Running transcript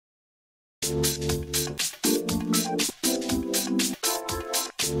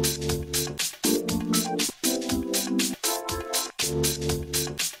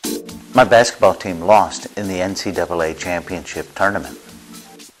My basketball team lost in the NCAA championship tournament.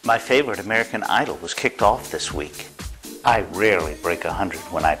 My favorite American Idol was kicked off this week. I rarely break 100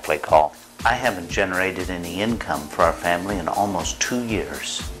 when I play golf. I haven't generated any income for our family in almost 2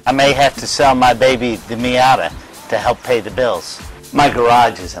 years. I may have to sell my baby, the Miata, to help pay the bills. My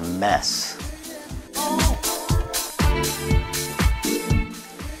garage is a mess.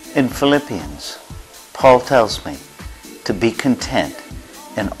 In Philippians, Paul tells me to be content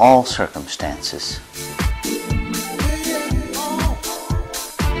in all circumstances.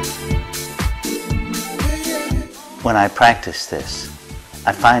 When I practice this,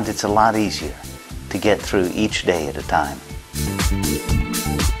 I find it's a lot easier to get through each day at a time.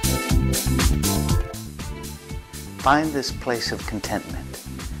 Find this place of contentment,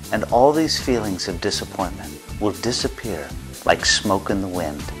 and all these feelings of disappointment will disappear like smoke in the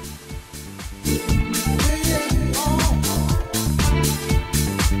wind.